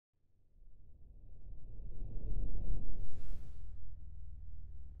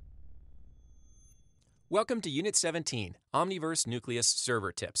Welcome to Unit 17, Omniverse Nucleus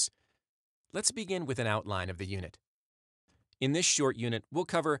Server Tips. Let's begin with an outline of the unit. In this short unit, we'll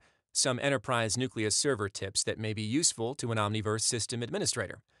cover some Enterprise Nucleus Server tips that may be useful to an Omniverse system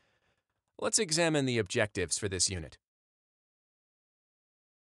administrator. Let's examine the objectives for this unit.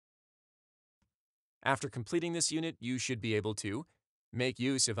 After completing this unit, you should be able to make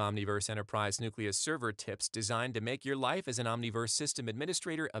use of Omniverse Enterprise Nucleus Server tips designed to make your life as an Omniverse system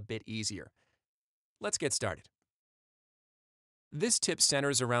administrator a bit easier. Let's get started. This tip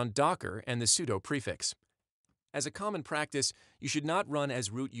centers around Docker and the sudo prefix. As a common practice, you should not run as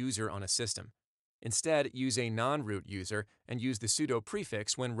root user on a system. Instead, use a non-root user and use the sudo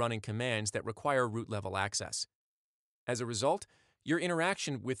prefix when running commands that require root-level access. As a result, your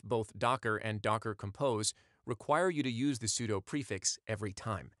interaction with both Docker and Docker Compose require you to use the sudo prefix every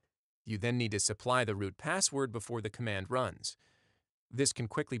time. You then need to supply the root password before the command runs. This can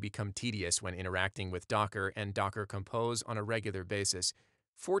quickly become tedious when interacting with Docker and Docker Compose on a regular basis.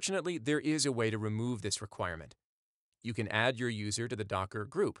 Fortunately, there is a way to remove this requirement. You can add your user to the Docker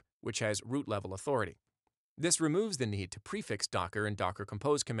group, which has root-level authority. This removes the need to prefix Docker and Docker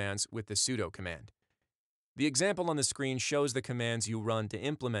Compose commands with the sudo command. The example on the screen shows the commands you run to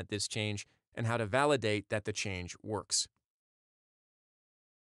implement this change and how to validate that the change works.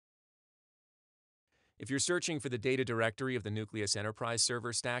 If you're searching for the data directory of the Nucleus Enterprise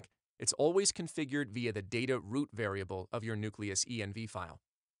Server stack, it's always configured via the data root variable of your Nucleus env file.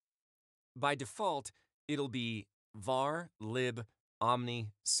 By default, it'll be var lib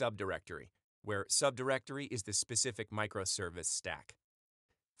omni subdirectory, where subdirectory is the specific microservice stack.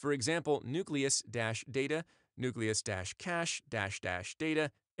 For example, nucleus-data,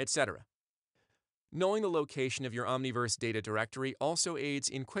 nucleus-cache-data, etc. Knowing the location of your Omniverse data directory also aids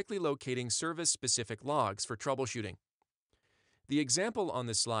in quickly locating service-specific logs for troubleshooting. The example on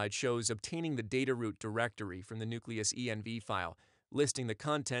the slide shows obtaining the data root directory from the Nucleus env file, listing the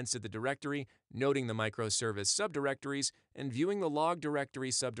contents of the directory, noting the microservice subdirectories, and viewing the log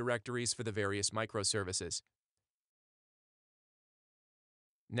directory subdirectories for the various microservices.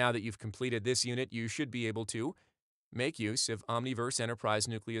 Now that you've completed this unit, you should be able to make use of Omniverse Enterprise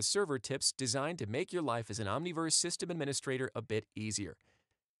Nucleus Server tips designed to make your life as an Omniverse system administrator a bit easier.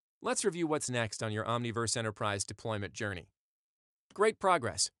 Let's review what's next on your Omniverse Enterprise deployment journey. Great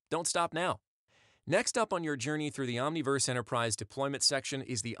progress. Don't stop now. Next up on your journey through the Omniverse Enterprise deployment section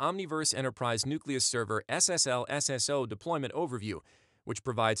is the Omniverse Enterprise Nucleus Server SSL/SSO deployment overview, which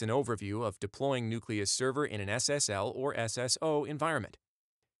provides an overview of deploying Nucleus Server in an SSL or SSO environment.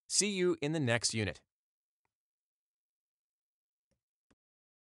 See you in the next unit.